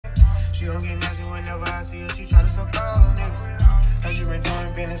She gon' get nasty whenever I see her. She try to suck all them niggas. As you been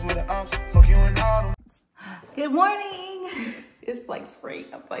doing business with the ops, fuck you and all them. Good morning. It's like spring.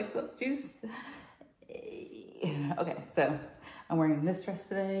 I'm like some juice. Okay, so I'm wearing this dress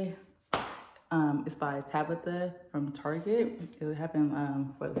today. It's by Tabitha from Target. It happened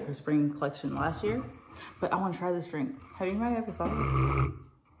for her spring collection last year. But I want to try this drink. Have you ever saw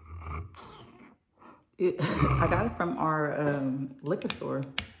this? I got it from our liquor store.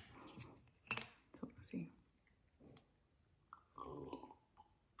 So let's see.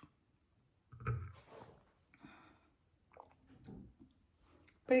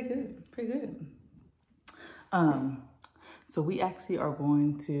 Pretty good, pretty good. So we actually are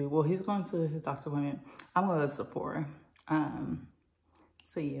going to, well, he's going to his doctor appointment. I'm going to Sephora.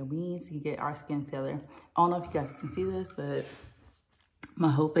 So yeah, we need to get our skin together. I don't know if you guys can see this, but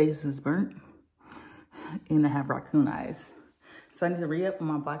my whole face is burnt and I have raccoon eyes. So I need to re-up on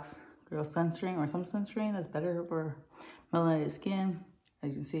my Black Girl sunscreen or some sunscreen that's better for melanated skin. As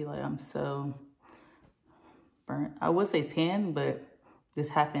you can see, like I'm so burnt. I would say tan, but this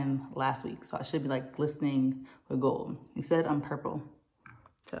happened last week. So I should be like glistening with gold. Instead, I'm purple,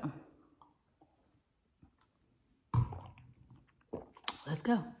 so. Let's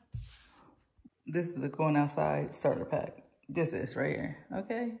go. This is the going outside starter pack. This is right here,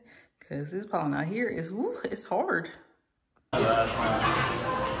 okay? Cause this pollen out here is, woo, it's hard. You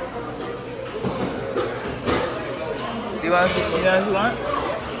guys want?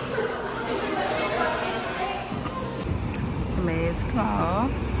 I made it to the mall.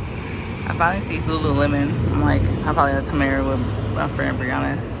 I finally see Lululemon. I'm like, I'll probably have to come here with my friend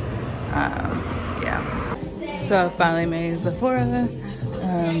Brianna. Yeah. So I finally made Sephora.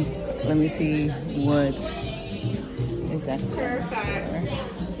 Let me see what is that. Perfect.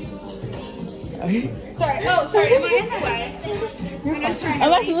 Sorry. Oh, sorry. Am I in the way?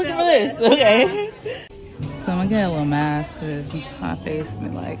 I'm actually looking for this. Okay. So I'm gonna get a little mask because my face has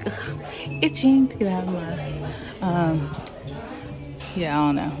been like itching to get out of the mask. Yeah, I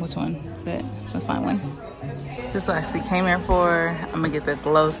don't know which one, but let's find one. This is what I actually came here for. I'm gonna get the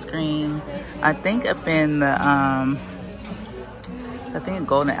glow screen. I think up in the I think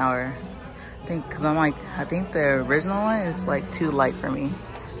golden hour. Cause I'm like, I think the original one is like too light for me,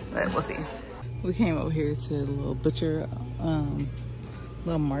 but we'll see. We came over here to the little butcher,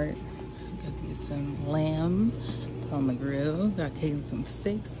 little mart. Got these some lamb put on the grill. Got some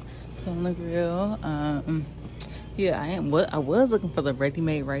steaks put on the grill. Yeah, I was looking for the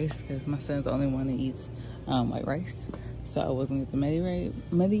ready-made rice because my son's the only one that eats white rice, so I wasn't get the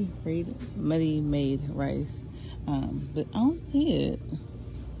ready-made rice. But I don't see it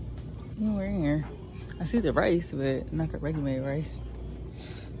anywhere in here. I see the rice, but not the ready-made rice.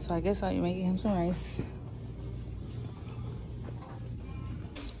 So I guess I'll be making him some rice.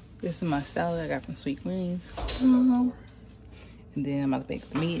 This is my salad I got from Sweet Greens. And then I'm about to bake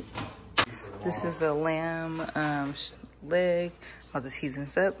the meat. This is a lamb leg. I'm about to season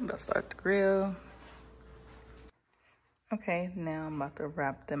this up. I'm about to start the grill. Okay, now I'm about to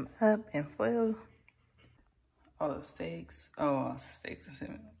wrap them up in foil. All the steaks. Oh, steaks.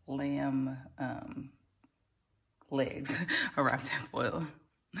 Lamb legs are wrapped in foil.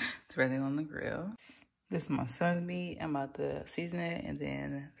 It's ready on the grill. This is my son's meat. I'm about to season it and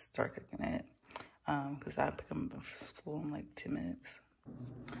then start cooking it. Because I pick him up from school in like 10 minutes.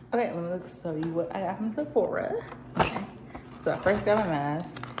 Okay, let me show you what I got from Sephora. Okay, so I first got my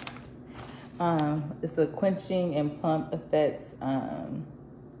mask. It's the Quenching and Plump Effects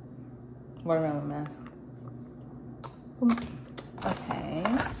watermelon mask. Okay,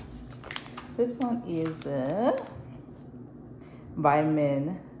 this one is the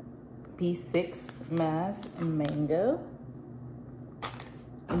Vitamin B6 mask mango.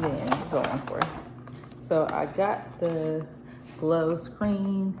 And then that's what I'm for. So I got the glow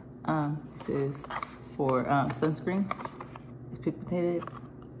screen. This is for sunscreen. It's pigmented,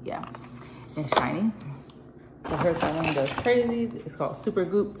 yeah, and shiny. So here's that one goes crazy. It's called Super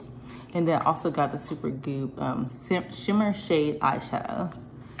Goop. And then also got the Super Goop Shimmer Shade Eyeshadow.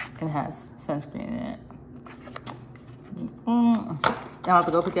 And it has sunscreen in it. Now I have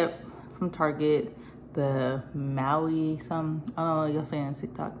to go pick up from Target the Maui something. I don't know what y'all saying on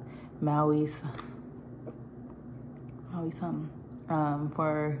TikTok. Maui something.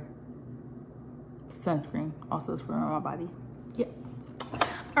 For sunscreen. Also it's for my body. Yeah.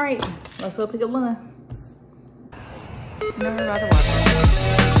 All right, let's go pick up Luna. Never about to watch.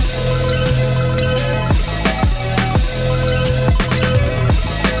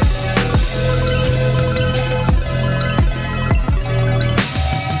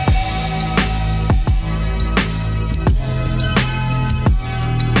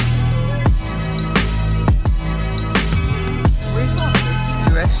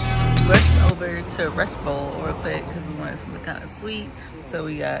 kind of sweet. So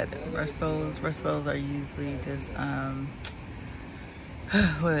we got rush bowls. Rush bowls are usually just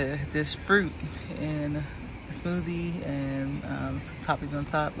this fruit and a smoothie and some toppings on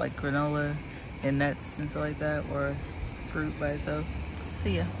top like granola and nuts and stuff like that, or fruit by itself. So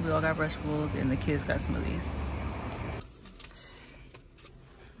yeah, we all got rush bowls and the kids got smoothies.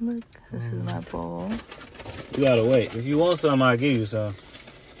 Look, this is my bowl. You gotta wait. If you want some, I'll give you some.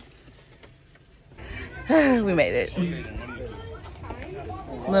 We made it.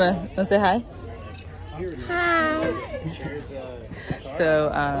 Luna, wanna say hi? Hi.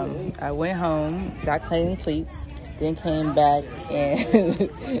 So I went home, got cleaning cleats, then came back and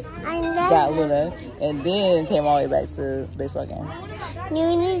got Luna, and then came all the way back to the baseball game. You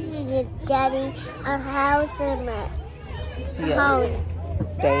need to get Daddy a house and a home.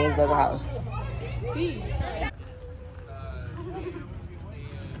 Daddy is at the house.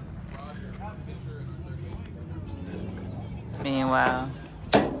 Meanwhile,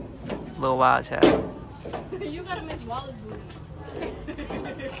 little wild child. You gotta miss Wallace booty.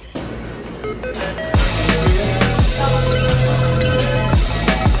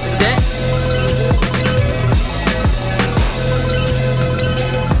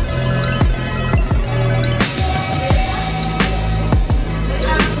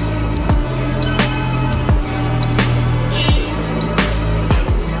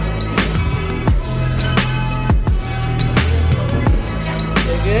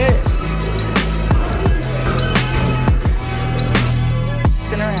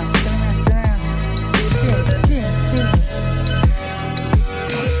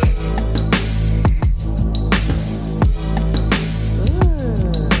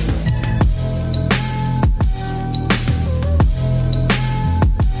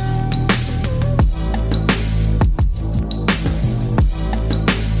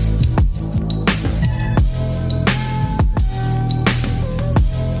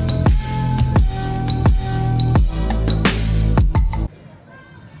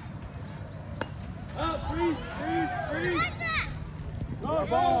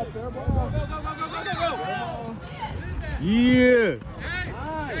 Yeah.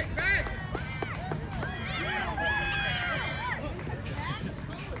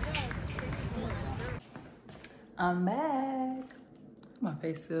 I'm back. My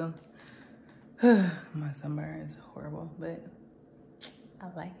face still. My sunburn is horrible, but I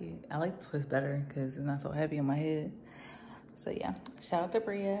like it. I like the twist better because it's not so heavy on my head. So yeah, shout out to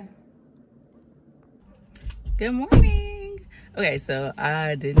Bria. Good morning. Okay, so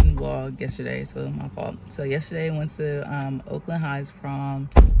I didn't vlog yesterday, so my fault. So yesterday I went to Oakland High's prom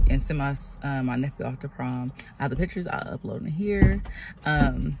and sent my nephew off to prom. I have the pictures, I'll upload it here.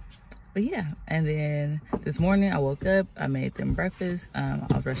 But yeah, and then this morning I woke up, I made them breakfast. I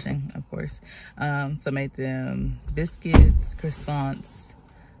was rushing, of course. So I made them biscuits, croissants,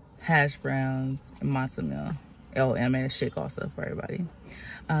 hash browns, and matzo meal. Oh, and I made a shake also for everybody.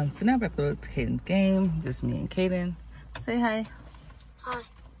 So now we're about to go to Caden's game, just me and Caden. Say hi. Hi.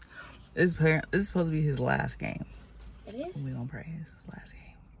 This is supposed to be his last game. It is? We're gonna pray it's his last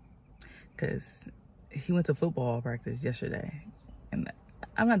game. Cause he went to football practice yesterday. And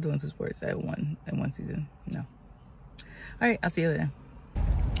I'm not doing 2 sports at one season, no. All right, I'll see you later.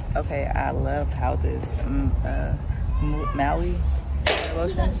 Okay, I love how this Maui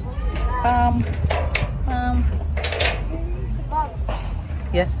lotion.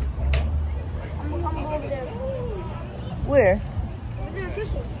 Yes. I'm over there. Where? Over there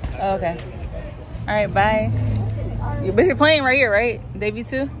kissing. Oh, okay. All right, bye. But you're playing right here, right? Davey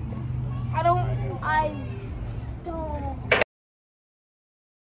too? I don't.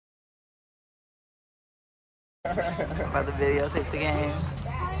 About to videotape the game.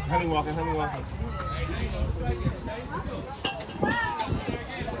 Honey walking, honey walking.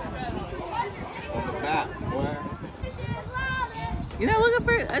 Back, boy. You're not looking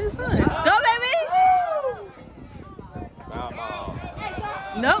for it? I just saw it. Go, baby! Foul ball.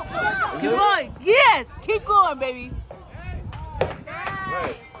 Nope. Keep going. Yes! Keep going, baby.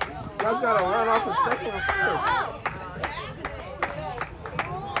 Right. You guys gotta run off a second or first.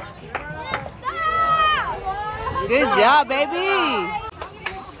 Good job, baby.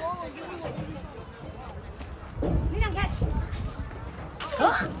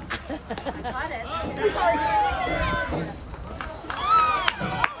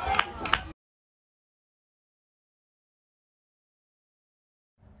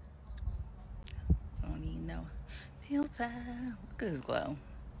 Don't even know. Filter. Look at this glow.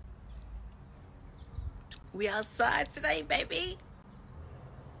 We outside today, baby.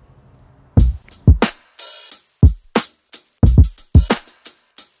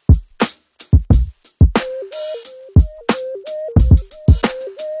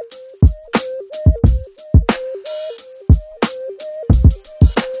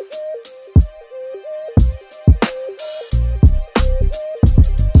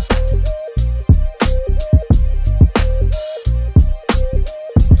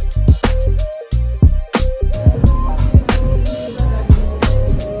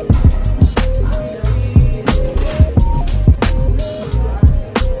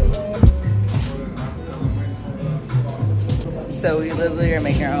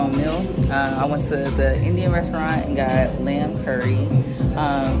 I went to the Indian restaurant and got lamb curry.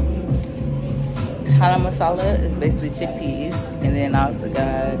 Chana masala is basically chickpeas, and then I also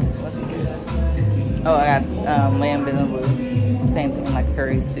got, I got lamb vindaloo, same thing like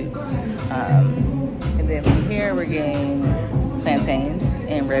curry soup. And then from here we're getting plantains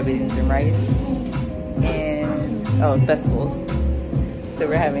and red beans and rice, and vegetables. So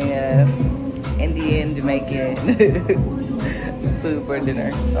we're having a Indian Jamaican food for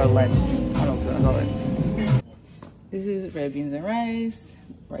dinner or lunch. I don't know what to call it. This is red beans and rice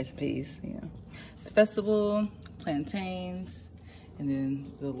and peas, yeah. The vegetable, plantains, and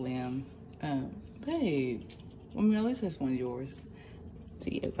then the lamb. Babe, at least that's one of yours. So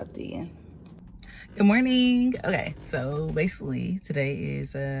yeah, got the end. Good morning. Okay, so basically today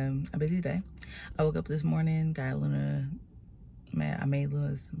is a busy day. I woke up this morning, got Luna. I made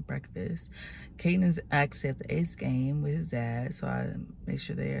Luna's breakfast. Caden is actually at the Ace game with his dad, so I make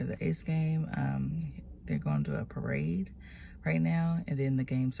sure they're at the Ace game. They're going to a parade right now, and then the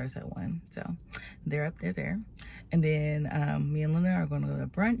game starts at 1. So they're up there. And then me and Luna are going to go to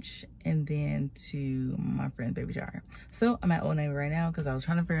brunch and then to my friend's baby shower. So I'm at Old Navy right now because I was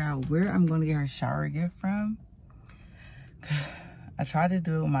trying to figure out where I'm going to get her shower gift from. I tried to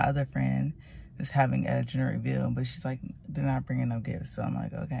do it with my other friend that's having a gender reveal, but she's like, they're not bringing no gifts. So I'm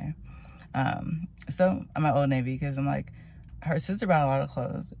like, okay. So I'm at Old Navy because I'm like, her sister bought a lot of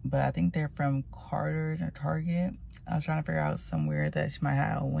clothes, but I think they're from Carter's or Target. I was trying to figure out somewhere that she might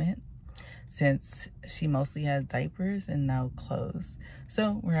have went, since she mostly has diapers and no clothes.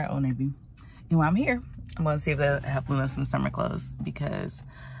 So we're at Old Navy. And while I'm here, I'm going to see if they'll have Luna some summer clothes, because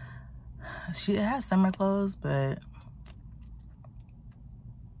she has summer clothes, but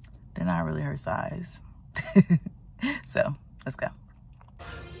they're not really her size. So let's go.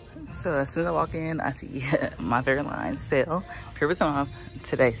 So as soon as I walk in, I see my favorite line, sale, % off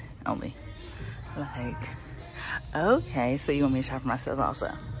today only. Like, okay, so you want me to shop for myself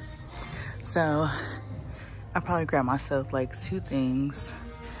also. So I'll probably grab myself like 2 things,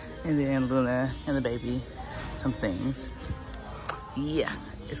 and then Luna and the baby some things. Yeah,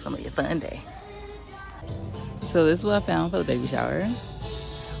 it's gonna be a fun day. So this is what I found for the baby shower.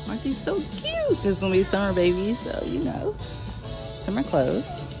 Aren't these so cute? It's gonna be summer babies, so you know, summer clothes.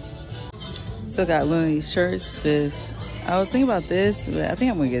 So got Luna these shirts. I was thinking about this, but I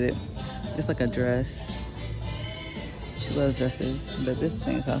think I'm gonna get it. It's like a dress. She loves dresses, but this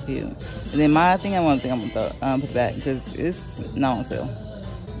thing's so cute. And then my thing, I'm gonna put it back because it's not on sale.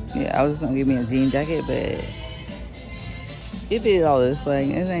 Yeah, I was just gonna give me a jean jacket, but it fit all this. Like,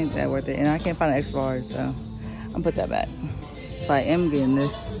 it ain't that worth it. And I can't find an extra large, so I'm gonna put that back. But I am getting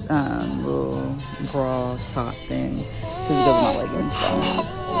this little bra top thing because it goes with my leggings.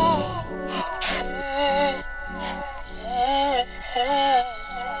 So.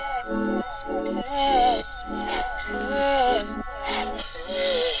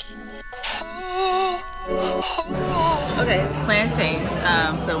 Okay, plan changed.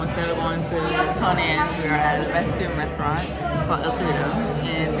 So instead of going to Conan, we are at a Mexican restaurant called El Cerrito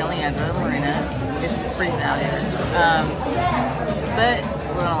in San Leandro, Marina. It's freezing out here. But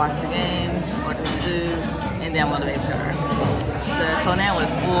we're gonna watch the game, order some food, and then I'm gonna make sure. The Conan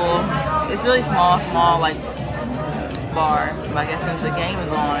was full. It's really small like bar. But I guess since the game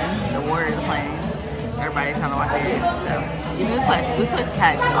is on, the Warriors are playing, everybody's trying to watch the game. So even this place is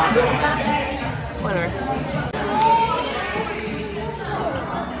packed also. Whatever.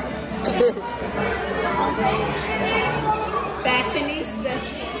 Fashionista.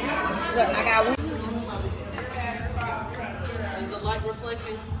 Look, I got one. The light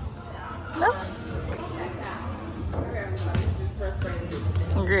reflecting. No.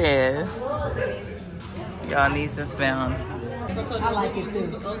 Good. Y'all nieces found. I like it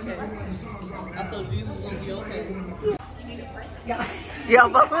too. Okay. I thought these was gonna be okay. Y'all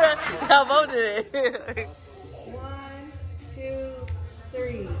both did it. 1, 2,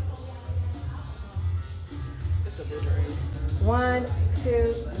 3. 1,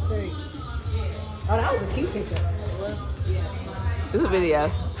 2, 3. Oh, that was a cute picture. This is a video.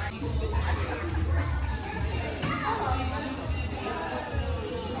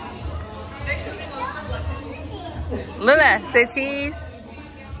 Luna, say cheese.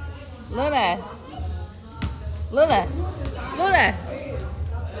 Luna. Luna. Luna.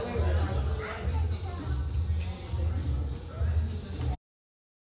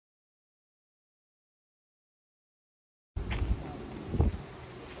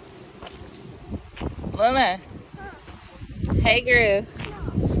 Luna. Hey girl.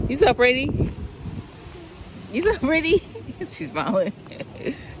 You so pretty. You so pretty. She's smiling.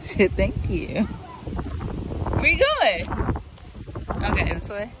 She said thank you. Where you going? Okay, this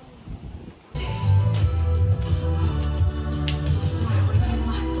way.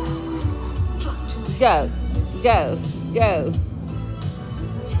 Go, go, go.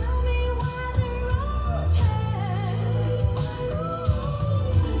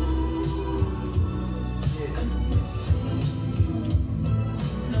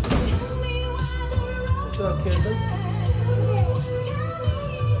 What's up, Kendall?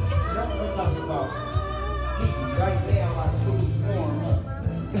 That's what I'm talking about. Right there, like food warm up.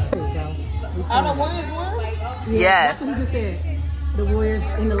 Are the Warriors warm? Yes. That's what he just said. The Warriors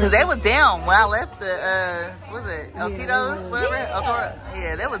in the Cause they was down when I left the what was it? El Tito's, whatever. El Toro.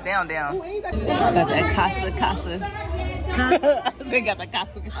 Yeah, they was down. I got that Casa. They got the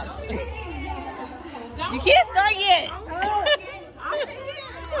Casa. You can't start yet.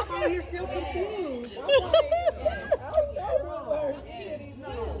 Oh, you're still confused.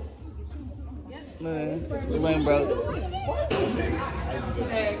 The wind broke.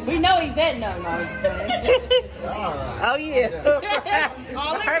 We know he did know. Oh yeah.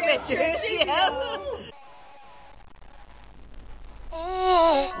 Her pictures. Yeah.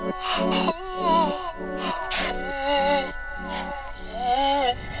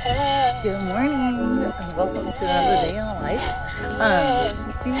 Good morning and welcome to another day in life.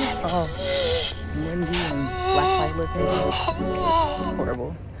 It's all windy and black light looking. It's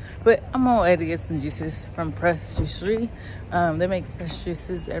horrible. But I'm on my way to get some juices from Press Juicery. They make fresh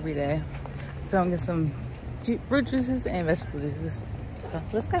juices every day. So I'm getting some fruit juices and vegetable juices. So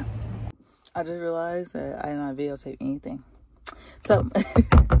let's go. I just realized that I did not videotape anything. So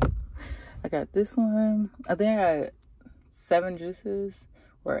I got this one. I think I got 7 juices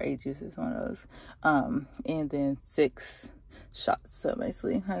or 8 juices, one of those. And then 6 shots. So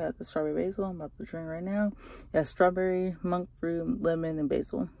basically I got the strawberry basil I'm about to drink right now. Yeah, strawberry, monk fruit, lemon, and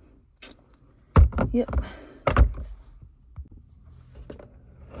basil. Yep.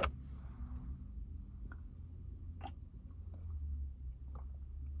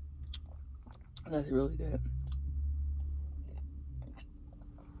 That's really good.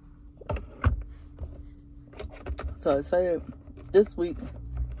 So I decided this week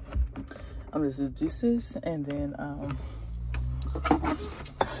I'm just do juices, and then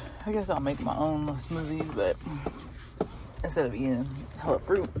I guess I'll make my own smoothies, but instead of eating hella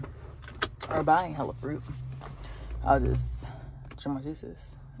fruit or buying hella fruit, I'll just drink my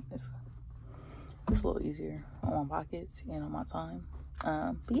juices. It's a little easier on my pockets and on my time.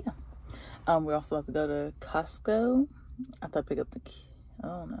 But yeah, we're also about to go to Costco. I thought I'd pick up the key. I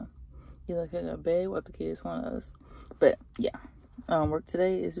don't know, either pick up Babe or the kids, one of those. But yeah, work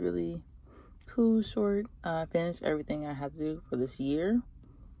today is really cool, short. I finished everything I had to do for this year.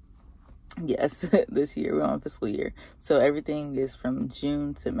 Yes, this year we're on fiscal year, so everything is from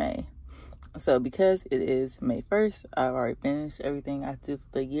June to May. So because it is May 1st, I've already finished everything I do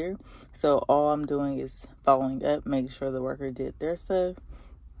for the year. So all I'm doing is following up, making sure the worker did their stuff.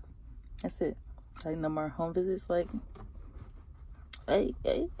 That's it. Like no more home visits. Like, hey.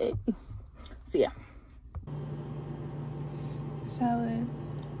 So yeah. Salad.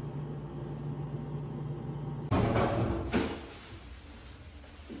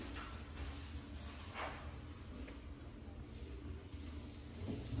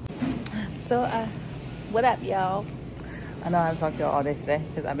 So, what up, y'all? I know I haven't talked to y'all all day today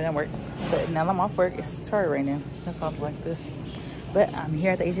because I've been at work. But now that I'm off work, it's hard right now. That's why I'm like this. But I'm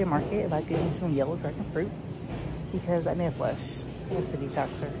here at the Asian market about to get some yellow dragon fruit because I need a flush. It's a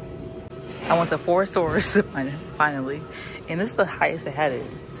detoxer. I went to 4 stores finally. And this is the highest they had it,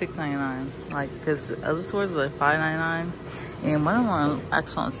 $6.99. Like, because the other stores were like $5.99. And one of them are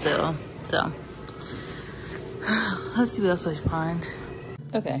actually on sale. So, let's see what else I find.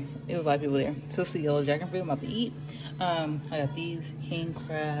 Okay, it was a lot of people there. So it's the yellow dragon fruit I'm about to eat. I got these king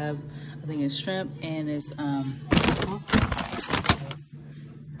crab, I think it's shrimp, and it's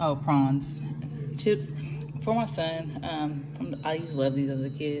prawns, chips for my son. I used to love these as a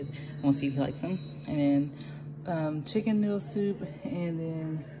kid. I want to see if he likes them. And then chicken noodle soup, and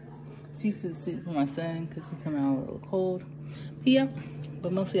then seafood soup for my son because he come out a little cold. But yeah,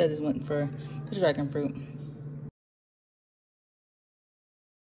 but mostly I just went for the dragon fruit.